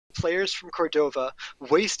players from Cordova,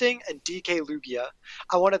 Wasting and DK Lugia.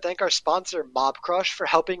 I want to thank our sponsor Mob Crush for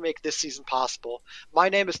helping make this season possible. My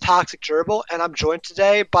name is Toxic Gerbil, and I'm joined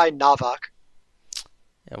today by Navak.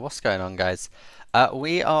 Yeah, what's going on, guys?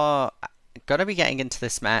 We are going to be getting into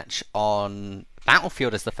this match on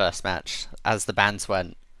Battlefield as the first match, as the bans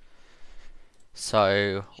went.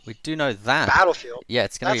 So we do know that. Battlefield. Yeah,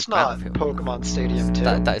 it's going to That's be not Battlefield. Pokemon Stadium 2.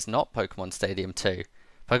 That is not Pokemon Stadium 2.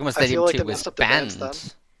 Pokemon I feel Stadium like 2 they was messed up the bans then.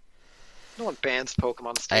 banned. No one bans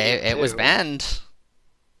Pokemon Stadium 2. It was banned.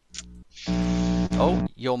 Oh,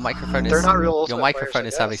 your microphone They're is not real your Ultimate microphone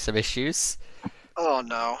players, is I having guess. some issues. Oh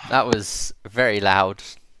no. That was very loud.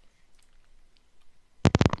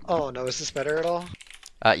 Oh no, is this better at all?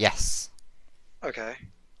 Yes. Okay.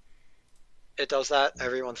 It does that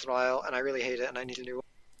every once in a while, and I really hate it, and I need a new one.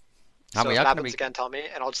 And So we if are it going to happens be again, tell me,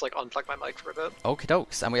 and I'll just like unplug my mic for a bit. okie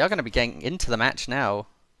dokes, and we are going to be getting into the match now.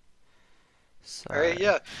 So. Alright,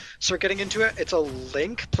 yeah. So we're getting into it. It's a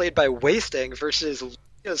Link played by Wasting versus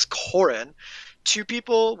Lugia's Corrin. Two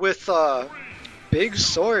people with big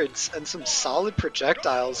swords and some solid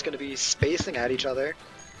projectiles going to be spacing at each other.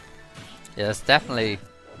 Yeah, that's definitely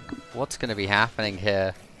what's going to be happening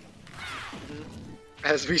here.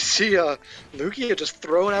 As we see Lugia just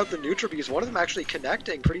throwing out the neutral bees, one of them actually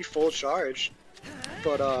connecting pretty full charge.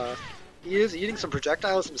 But he is eating some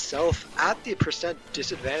projectiles himself at the percent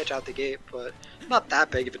disadvantage out the gate, but not that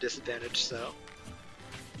big of a disadvantage, so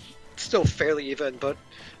it's still fairly even, but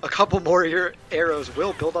a couple more arrows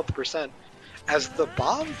will build up the percent as the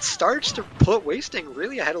bomb starts to put Wasting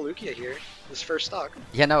really ahead of Lugia here, this first stock.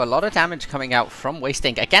 Yeah, no, a lot of damage coming out from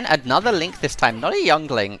Wasting. Again, another Link this time, not a young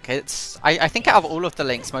Link. I think out of all of the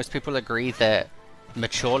Links, most people agree that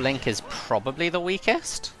mature Link is probably the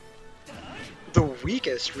weakest. The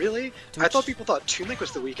weakest, really? Dude. I thought people thought Toon Link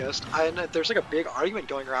was the weakest. And there's like a big argument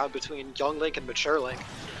going around between Young Link and Mature Link.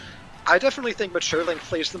 I definitely think Mature Link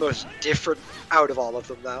plays the most different out of all of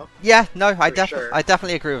them, though. Yeah, no, I Sure.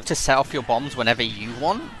 definitely agree with to set off your bombs whenever you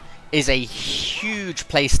want is a huge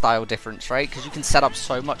playstyle difference, right? Because you can set up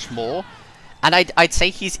so much more. And I'd say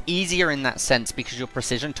he's easier in that sense because your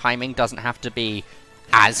precision timing doesn't have to be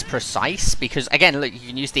as precise. Because, again, look, you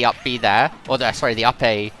can use the up B there, or the up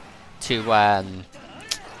A to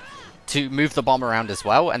move the bomb around as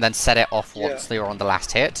well, and then set it off once you're on the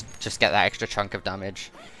last hit. Just get that extra chunk of damage.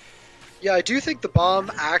 Yeah, I do think the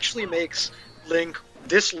bomb actually makes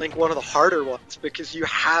this Link one of the harder ones because you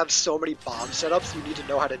have so many bomb setups you need to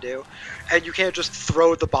know how to do, and you can't just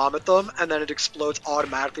throw the bomb at them and then it explodes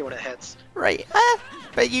automatically when it hits. Right,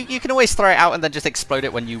 but you can always throw it out and then just explode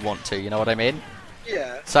it when you want to, you know what I mean?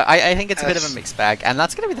 Yeah. So I think it's a bit of a mixed bag, and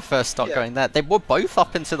that's going to be the first stock Yeah. going there. They were both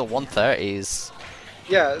up into the 130s.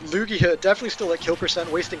 Yeah, Lugia definitely still like kill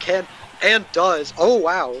percent, Wasting can and does. Oh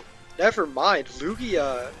wow, never mind.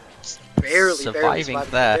 Lugia barely Surviving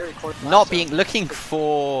surviving there. the very corner Not last being zone. looking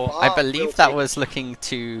for, Bomb I will believe that take- was looking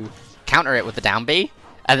to counter it with the down B,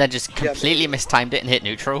 and then just completely mistimed it and hit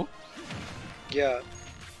neutral. Yeah.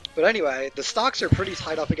 But anyway, the stocks are pretty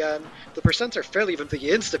tied up again. The percents are fairly even. The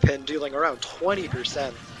insta-pin dealing around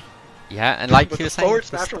 20%. Yeah, and like With you the were saying, forward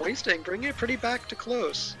smash from Wasting, bringing it pretty back to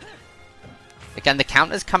close. again, the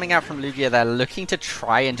counters coming out from Lugia, they're looking to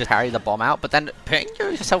try and just carry the bomb out, but then putting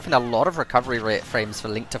yourself in a lot of recovery rate frames for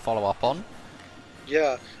Link to follow up on.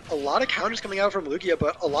 Yeah, a lot of counters coming out from Lugia,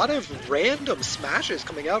 but a lot of random smashes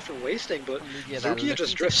coming out from Wasting, but Lugia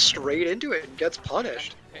just drifts straight into it and gets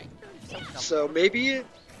punished. So maybe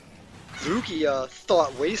Lugia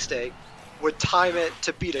thought Wasting would time it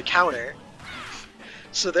to beat a counter.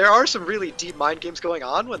 So there are some really deep mind games going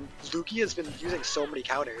on when Lugia has been using so many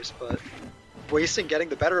counters, but Wasting getting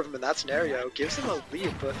the better of him in that scenario gives him a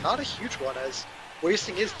lead, but not a huge one, as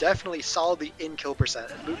Wasting is definitely solidly in kill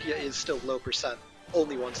percent, and Lugia is still low percent,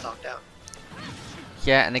 only one stock down.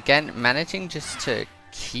 Yeah, and again, managing just to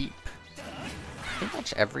keep pretty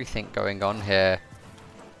much everything going on here.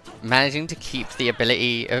 Managing to keep the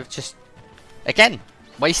ability of just, again,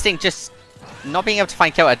 Wasting just not being able to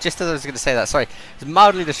find kill. Just as I was going to say that, sorry, I was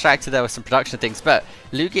mildly distracted there with some production things, but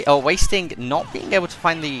Wasting not being able to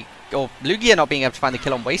find the, or Lugia not being able to find the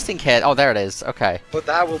kill on Wasting here. Oh, there it is. Okay. But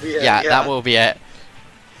that will be it. Yeah, that will be it.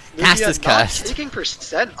 Cast is Lugia not cursed. taking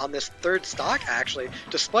percent on this third stock, actually.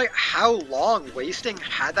 Despite how long Wasting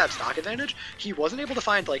had that stock advantage, he wasn't able to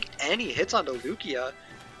find like any hits onto Lugia.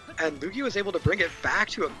 And Lugia was able to bring it back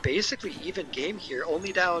to a basically even game here,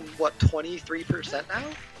 only down, what, 23% now?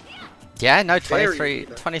 Yeah, no, Very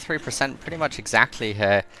 23%, pretty much exactly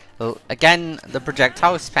here. Again, the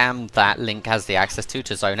projectile spam that Link has the access to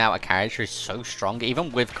zone out a character is so strong,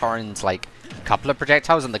 even with Corrin's, like, couple of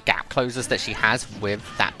projectiles and the gap closers that she has with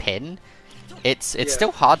that pin. it's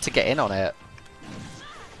still hard to get in on it.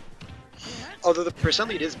 Although the percent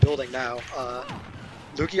lead is building now.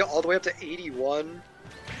 Lugia all the way up to 81.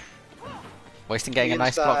 Wasting getting a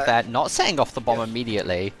nice block there, not setting off the bomb Yeah.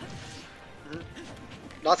 immediately.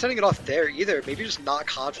 Not setting it off there either. Maybe just not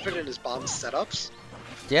confident in his bomb setups.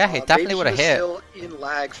 Yeah, it definitely would have hit. Still in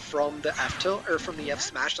lag from the F tilt or from the F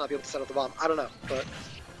smash, not be able to set up the bomb. I don't know, but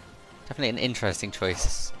Definitely an interesting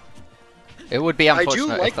choice. It would be unfortunate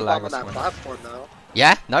I do like if the the lag bomb on was that someone. platform though.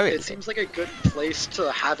 Yeah, no, It seems like a good place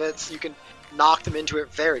to have it, so you can knock them into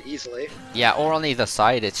it very easily. yeah, or on either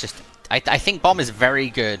side. It's just I think bomb is very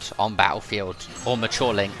good on Battlefield or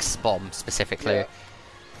Mature Link's bomb specifically.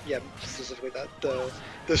 Yeah, specifically that the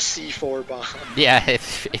C4 bomb. Yeah,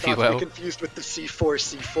 if you Not to will. be confused with the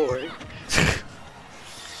C4.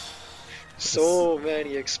 So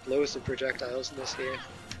many explosive projectiles in this game.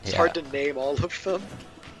 It's Yeah. hard to name all of them.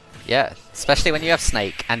 Yeah, especially when you have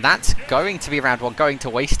Snake, and that's going to be round one, going to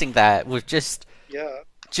wasting there with just Yeah.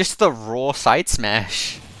 the raw side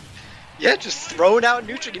smash. Yeah, just throwing out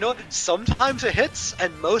neutral. You know what? Sometimes it hits,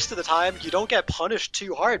 and most of the time you don't get punished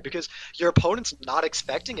too hard because your opponent's not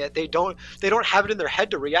expecting it. They don't have it in their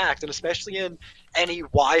head to react, and especially in any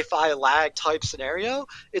Wi-Fi lag type scenario,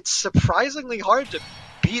 it's surprisingly hard to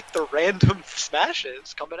beat the random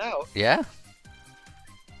smashes coming out. Yeah.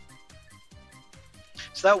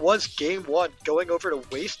 So that was game one, going over to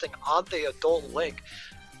wasting on the adult Link.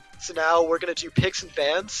 So now we're going to do picks and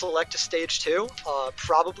bans, select a stage 2.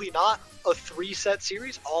 Probably not a 3-set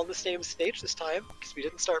series, all on the same stage this time, because we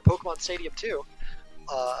didn't start Pokemon Stadium 2.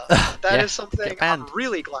 That Yeah, is something get banned. I'm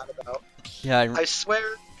really glad about. Yeah, I swear,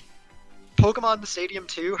 Pokemon Stadium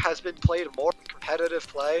 2 has been played more in competitive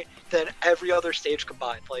play than every other stage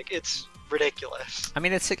combined. Like, it's ridiculous. I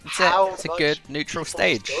mean it's a How good much neutral people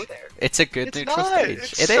stage. go there. It's a good It's neutral not. stage.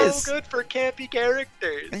 It's It so is. good for campy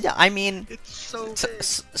characters. Yeah, I mean, It's so so, good.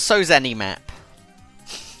 so's any map.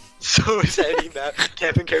 So is any map.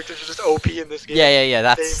 Camping characters are just OP in this game. Yeah. They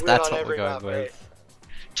That's win that's on what we're every going map, with. right?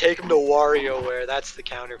 Take them to WarioWare. That's the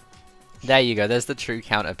counter. There you go. There's the true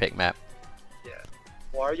counter pick map. Yeah.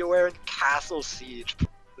 WarioWare and Castle Siege.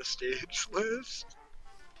 The stage list.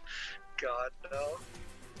 God no.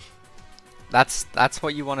 That's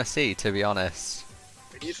what you want to see, to be honest.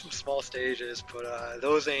 We need some small stages, but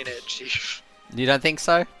those ain't it, Chief. You don't think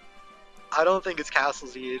so? I don't think it's Castle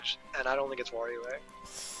Siege, and I don't think it's WarioWare.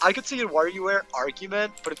 I could see a WarioWare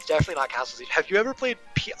argument, but it's definitely not Castle Siege. Have you ever played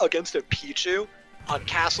against a Pichu on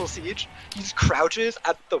Castle Siege? He just crouches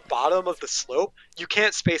at the bottom of the slope. You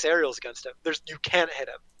can't space aerials against him. You can't hit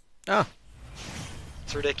him. Oh.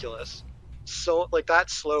 It's ridiculous. So, like, that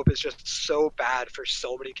slope is just so bad for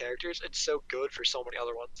so many characters and so good for so many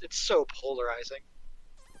other ones. It's so polarizing.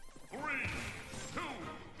 3, 2,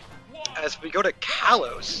 1. As we go to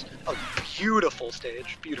Kalos, a beautiful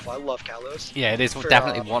stage. Beautiful. I love Kalos. Yeah, it is For,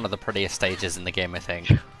 definitely one of the prettiest stages in the game, I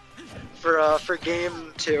think. For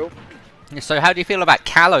game 2, So how do you feel about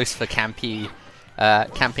Kalos for camping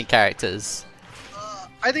characters?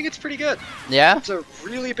 I think it's pretty good. Yeah? It's a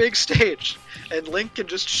really big stage, and Link can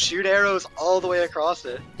just shoot arrows all the way across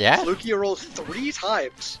it. Yeah? Lugia rolls 3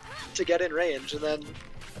 times to get in range, and then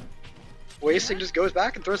Wasting just goes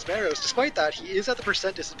back and throws some arrows. Despite that, he is at the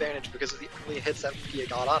percent disadvantage because of the early hits that Lugia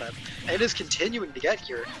got on him, and is continuing to get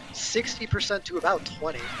here, 60% to about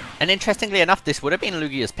 20. And interestingly enough, this would have been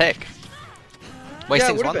Lugia's pick.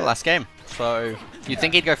 Wasting's would've won the been. last game, so you'd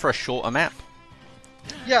think he'd go for a shorter map.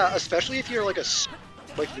 Yeah, especially if you're like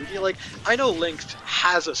Lugia. Like, I know Link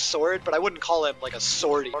has a sword, but I wouldn't call him like a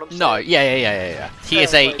swordy. You know what I'm No, saying? yeah. He Yeah,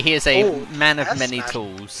 is a like, he is a oh, man of that's many smash.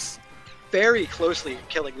 tools. Very closely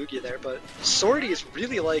killing Lugia there, but Swordy is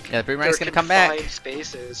really like Yeah, Boomerang's their gonna come back. confined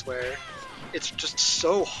spaces where it's just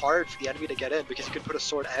so hard for the enemy to get in because you can put a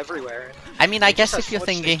sword everywhere. I mean, I It just guess has if you're so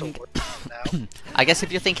much space to thinking, work with now. I guess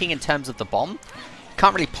if you're thinking in terms of the bomb,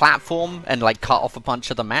 can't really platform and like cut off a bunch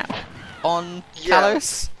of the map on Yeah.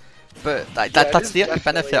 Kalos. But it that's is the only benefit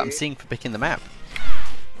I'm definitely- seeing for picking the map.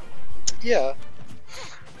 Yeah.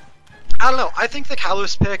 I don't know. I think the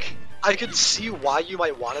Kalos pick, I could see why you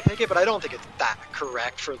might want to pick it, but I don't think it's that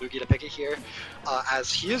correct for Lugia to pick it here.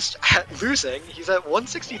 As he is losing, he's at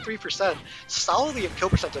 163%, solidly in kill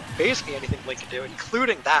percent of basically anything Link can do,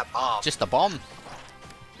 including that bomb. Just a bomb.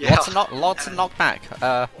 Yeah. Lots of knockback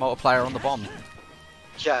multiplier on the bomb.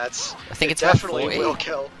 Yeah, I think it it's about definitely 40. will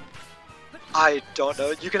kill. I don't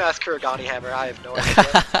know. You can ask Kuragani Hammer. I have no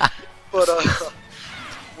idea. But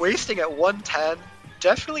wasting at 110,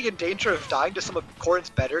 definitely in danger of dying to some of Corrin's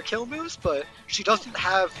better kill moves, but she doesn't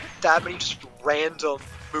have that many just random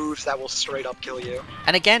moves that will straight up kill you.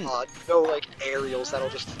 And again, no like aerials that'll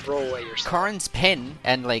just throw away your stuff. Corrin's pin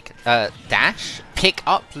and like dash pick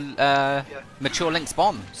up Mature Link's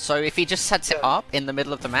bomb. So if he just sets it up in the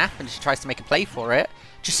middle of the map and just tries to make a play for it,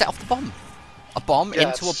 just set off the bomb. A bomb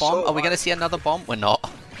into a bomb. Are we going to see another bomb? We're not.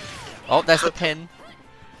 Oh, there's the pin.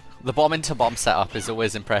 The bomb into bomb setup is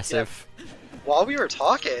always impressive. Yeah. While we were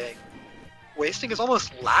talking, Wasting has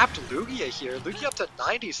almost lapped Lugia here. Lugia up to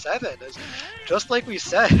 97. Just like we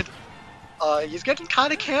said, he's getting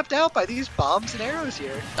kind of camped out by these bombs and arrows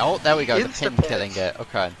here. Oh, there we go. The pin killing it.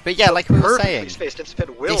 Okay. But yeah, like we were saying, spaced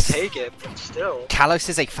Insta-Pin will take it, but still. Kalos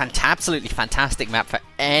is a absolutely fantastic map for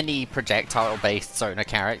any projectile-based Zona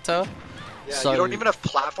character. Yeah, so, you don't even have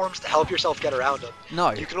platforms to help yourself get around them.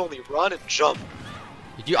 No. You can only run and jump.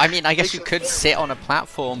 I mean, I guess you could sit on a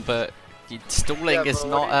platform, but stalling is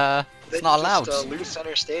not it's not allowed. Just lose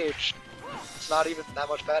center stage. It's not even that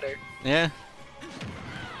much better. Yeah.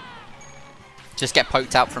 Just get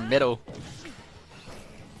poked out from middle.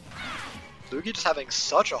 Lugia just having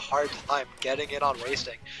such a hard time getting in on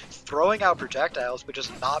Wasting. Throwing out projectiles, but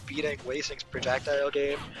just not beating Wasting's projectile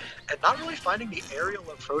game. And not really finding the aerial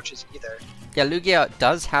approaches either. Yeah, Lugia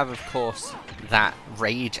does have, of course, that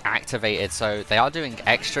rage activated, so they are doing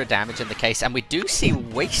extra damage in the case. And we do see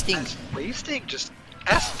Wasting... As Wasting just...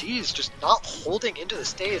 SD's just not holding into the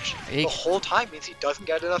stage the whole time means he doesn't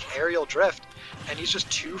get enough aerial drift, and he's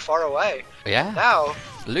just too far away. Yeah. Now,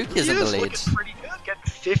 Lugia's in the lead. Looking pretty good, getting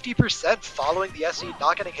 50% following the SE,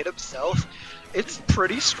 not getting hit himself. It's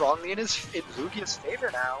pretty strongly in Lugia's favor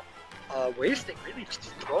now. Wasting really just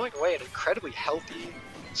throwing away an incredibly healthy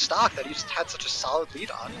stock that he just had such a solid lead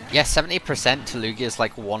on. Yeah, 70% to Lugia's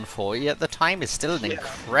like 140 at the time is still an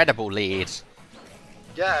incredible lead.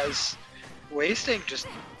 Yeah, as Wasting just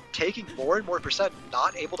taking more and more percent,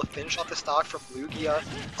 not able to finish off the stock from Lugia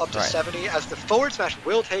up to 70, as the forward smash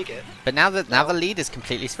will take it. But now the lead is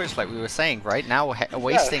completely switched, like we were saying, right? Now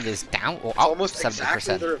Wasting is down or up almost 70%.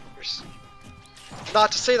 Exactly the reverse.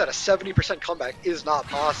 Not to say that a 70% comeback is not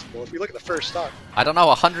possible. If we look at the first stock, I don't know,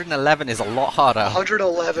 111 is a lot harder.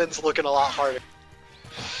 111's looking a lot harder.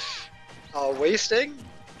 Wasting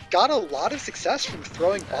got a lot of success from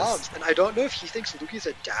throwing bombs, and I don't know if he thinks Lugia's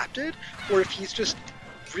adapted, or if he's just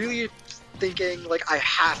really thinking, like, I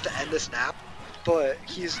have to end this nap, but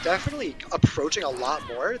he's definitely approaching a lot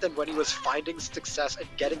more than when he was finding success and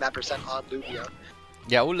getting that percent on Lugia.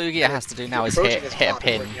 Yeah, all Lugia has to do now is hit a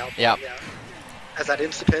pin. Yep. Yeah. As that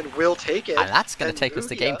insta-pin will take it. And that's going to take Lugia, us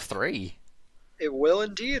to game 3. It will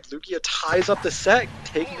indeed. Lugia ties up the set,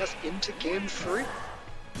 taking us into game 3.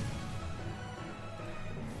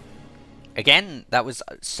 Again, that was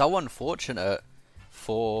so unfortunate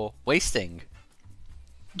for Wasting.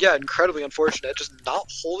 Yeah, incredibly unfortunate. Just not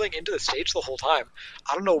holding into the stage the whole time.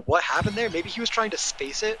 I don't know what happened there. Maybe he was trying to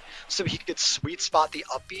space it so he could sweet spot the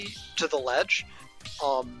up B to the ledge.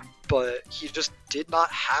 But he just did not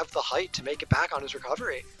have the height to make it back on his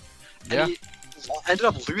recovery. And he ended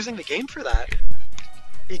up losing the game for that.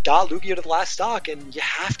 He got Lugia to the last stock, and you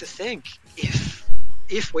have to think,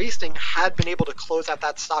 if Wasting had been able to close out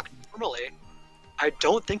that stock normally, I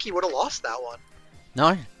don't think he would have lost that one.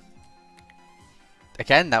 No.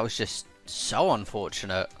 Again, that was just so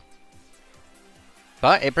unfortunate.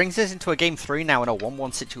 But it brings us into a game 3 now in a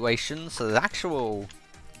 1-1 situation, so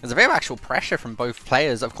there's a bit of actual pressure from both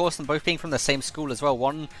players, of course, them both being from the same school as well,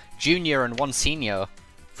 one junior and one senior.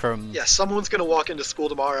 Yeah, someone's gonna walk into school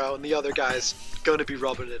tomorrow and the other guy's gonna be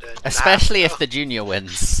rubbing it in. Especially if the junior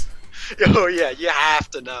wins. Oh yeah, you have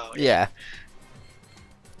to know. Yeah.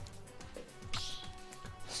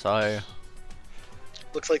 So...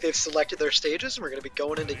 looks like they've selected their stages, and we're going to be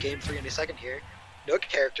going into game 3 in a second here. No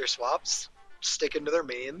character swaps, sticking to their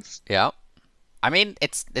mains. Yeah. I mean,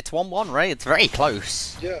 it's 1-1, right? It's very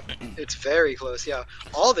close. Yeah, it's very close, yeah.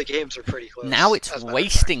 All the games are pretty close. Now it's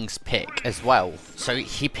Wasting's pick as well. So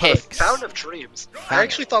he picks... Fountain of Dreams. I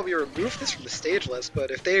actually thought we removed this from the stage list, but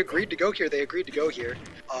if they agreed to go here, they agreed to go here.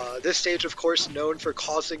 This stage, of course, known for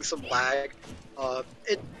causing some lag.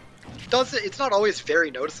 It's not always very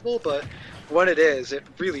noticeable, but when it is, it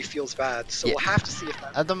really feels bad. So we'll have to see if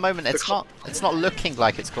that... At the moment, it's not looking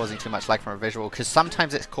like it's causing too much lag from a visual, because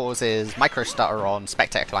sometimes it causes micro stutter on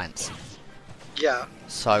spectator clients. Yeah.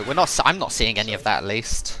 So I'm not seeing any of that, at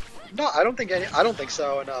least. No, I don't think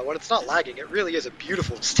so. And when it's not lagging, it really is a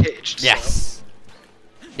beautiful stage. Yes.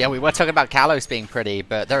 So. Yeah, we were talking about Kalos being pretty,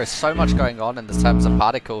 but there is so much going on in the terms of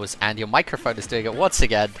particles, and your microphone is doing it once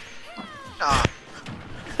again.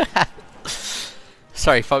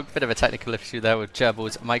 Sorry, folk, bit of a technical issue there with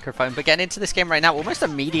Gerbil's microphone. But getting into this game right now, almost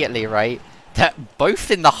immediately, right? They're both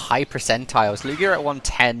in the high percentiles. Lugia at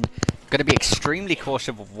 110, going to be extremely cautious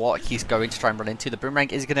of what he's going to try and run into. The boomerang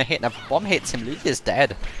is going to hit, and if a bomb hits him, Lugia's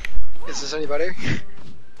dead. Is this any better?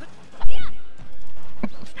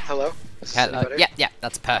 Hello? Is this any better? Yeah,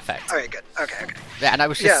 that's perfect. Alright, good. Okay. Yeah, and I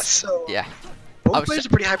was just... Yeah, both players are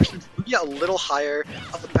pretty high percent. Lugia a little higher,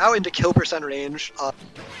 about into kill percent range.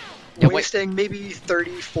 Wasting maybe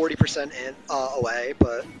 30-40% in away,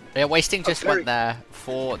 but yeah, Wasting just went there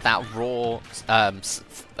for that raw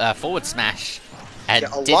forward smash and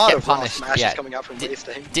a did lot get of punished. Smashes coming out from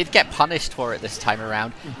Wasting. Did get punished for it this time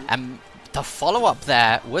around, and the follow up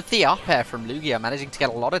there with the up air from Lugia, managing to get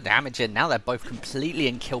a lot of damage in. Now they're both completely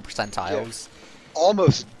in kill percentiles. Yeah.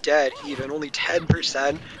 Almost dead even, only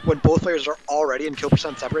 10% when both players are already in kill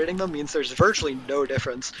percent separating them means there's virtually no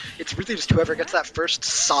difference. It's really just whoever gets that first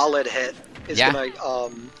solid hit is gonna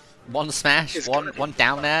one smash, one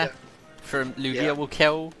down air from Lugia will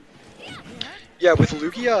kill. Yeah, with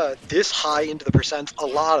Lugia this high into the percents, a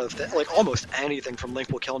lot of almost anything from Link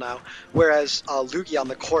will kill now. Whereas Lugia on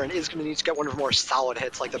the Corrin is gonna need to get one of more solid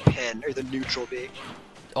hits like the pin or the neutral B.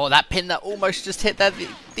 Oh, that pin that almost just hit there.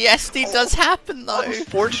 The SD does happen, though.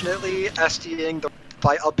 Unfortunately, SDing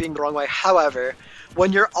by up being the wrong way. However,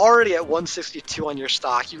 when you're already at 162 on your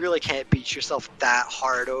stock, you really can't beat yourself that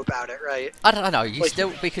hard about it, right? I don't know. You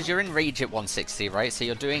still, because you're in rage at 160, right? So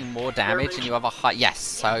you're doing more damage and you have a high... Yes,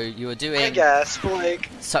 so you are doing... I guess, but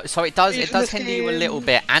So it does hinder you a little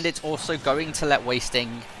bit, and it's also going to let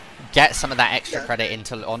Wasting get some of that extra credit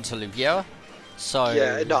onto Lugia. So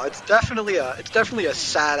yeah, no, it's definitely a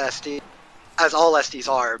sad SD, as all SDs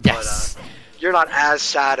are. But you're not as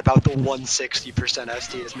sad about the 160%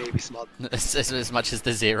 SD as maybe some others. As much as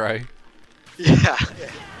the 0. Yeah.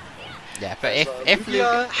 Yeah, but if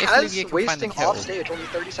Lugia has Lugia can Wasting find the kill, off stage, only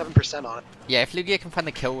 37% on it. Yeah, if Lugia can find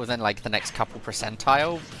the kill within like the next couple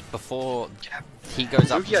percentile before he goes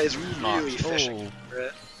up. Lugia is really fishing for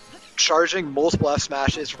it. Charging multiple F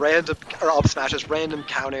smashes, up smashes, random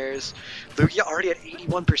counters. Lugia already at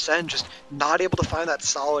 81%, just not able to find that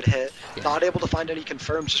solid hit, not able to find any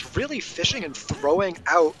confirms, just really fishing and throwing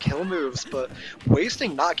out kill moves, but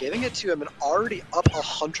Wasting not giving it to him and already up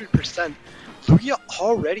 100%. Lugia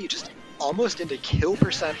already just almost into kill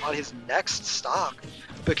percent on his next stock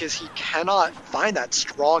because he cannot find that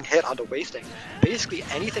strong hit onto Wasting. Basically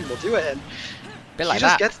anything will do it, and he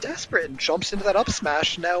just gets desperate and jumps into that up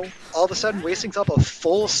smash. Now, all of a sudden, Wasting's up a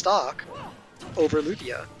full stock over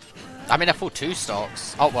Lugia. I mean, a full 2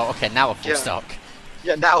 stocks. Oh, well, okay, now a full stock.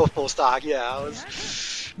 Yeah, now a full stock, yeah. I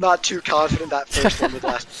was not too confident that first one would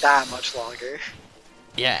last that much longer.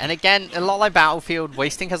 Yeah, and again, a lot like Battlefield,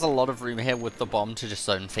 Wasting has a lot of room here with the bomb to just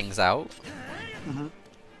zone things out.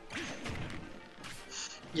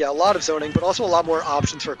 Yeah, a lot of zoning, but also a lot more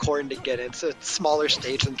options for Corrin to get in. It's a smaller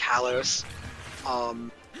stage than Kalos.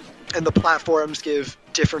 And the platforms give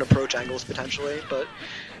different approach angles potentially, but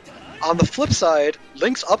on the flip side,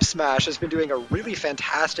 Link's up smash has been doing a really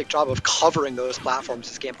fantastic job of covering those platforms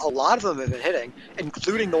this game. A lot of them have been hitting,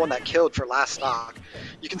 including the one that killed for last stock.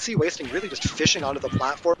 You can see Wasting really just fishing onto the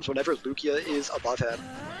platforms whenever Lugia is above him.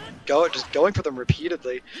 Just going for them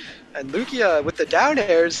repeatedly. And Lugia, with the down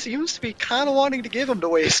airs, seems to be kind of wanting to give them to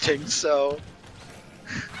Wasting, so...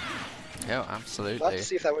 Yeah, absolutely. We'll have to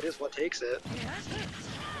see if that is what takes it.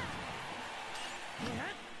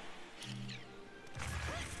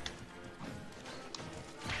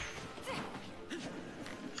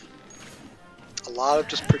 A lot of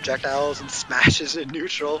just projectiles and smashes in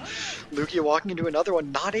neutral. Lugia walking into another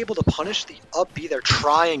one, not able to punish the up B. They're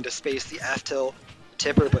trying to space the F tilt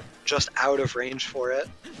tipper, but just out of range for it.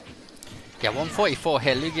 Yeah, 144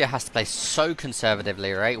 here. Lugia has to play so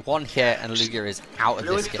conservatively, right? One hit and Lugia is out of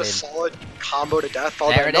this game. Really needs a solid combo to death.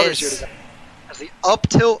 There it is. As the up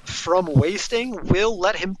tilt from Wasting will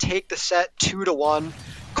let him take the set 2-1,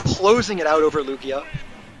 closing it out over Lugia.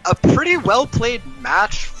 A pretty well played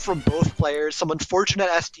match from both players. Some unfortunate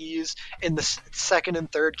SDs in the second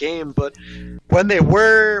and third game, but when they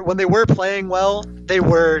were playing well, they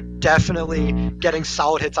were definitely getting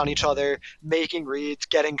solid hits on each other, making reads,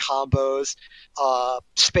 getting combos,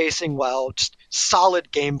 spacing well, just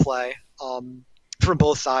solid gameplay from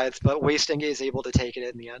both sides. But Wasting is able to take it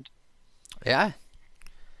in the end. Yeah,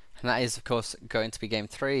 and that is of course going to be game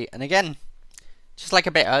 3. And again, just like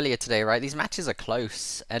a bit earlier today, right? These matches are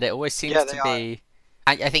close, and it always seems to be...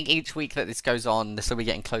 I think each week that this goes on, this will be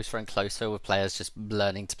getting closer and closer with players just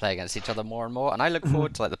learning to play against each other more and more. And I look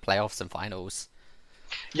forward to like the playoffs and finals.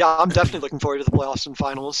 Yeah, I'm definitely looking forward to the playoffs and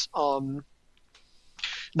finals.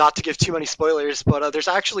 not to give too many spoilers, but there's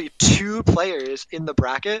actually 2 players in the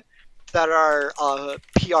bracket that are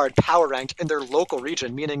PR'd power ranked in their local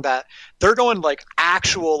region, meaning that they're going like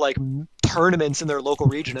actual like tournaments in their local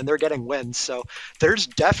region and they're getting wins. So there's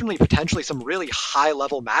definitely potentially some really high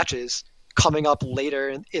level matches coming up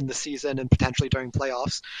later in the season and potentially during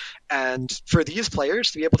playoffs. And for these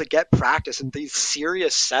players to be able to get practice in these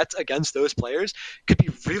serious sets against those players could be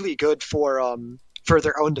really good for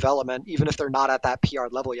their own development, even if they're not at that PR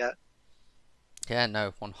level yet. Yeah,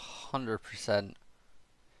 no, 100%.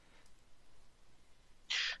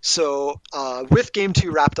 So with game 3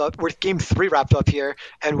 wrapped up here,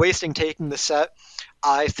 and Wasting taking the set,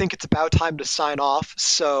 I think it's about time to sign off.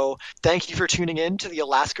 So thank you for tuning in to the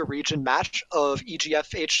Alaska region match of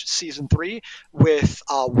EGFH Season 3 with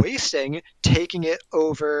Wasting taking it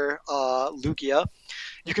over Lugia.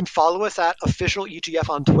 You can follow us at official EGF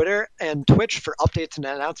on Twitter and Twitch for updates and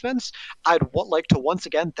announcements. I'd like to once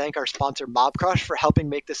again thank our sponsor Mob Crush for helping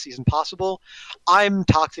make this season possible. I'm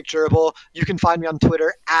Toxic Gerbil. You can find me on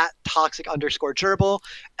Twitter at toxic_gerbil.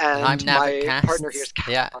 And I'm And my partner here is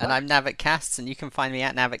Navitcasts. Yeah, and I'm Navitcasts, and you can find me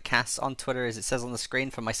at Navitcasts on Twitter, as it says on the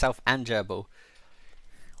screen, for myself and Gerbil.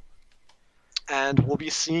 And we'll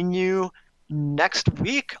be seeing you next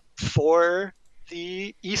week for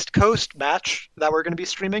the East Coast match that we're going to be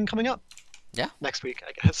streaming coming up. Yeah. Next week,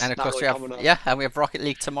 I guess. And of Not course really we have and we have Rocket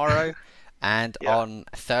League tomorrow, and Yeah. on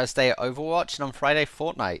Thursday Overwatch, and on Friday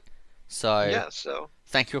Fortnite. So Yeah, so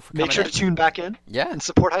thanking you all for coming make sure in. to tune back in Yeah. and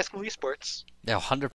support high school esports. Yeah, 100%.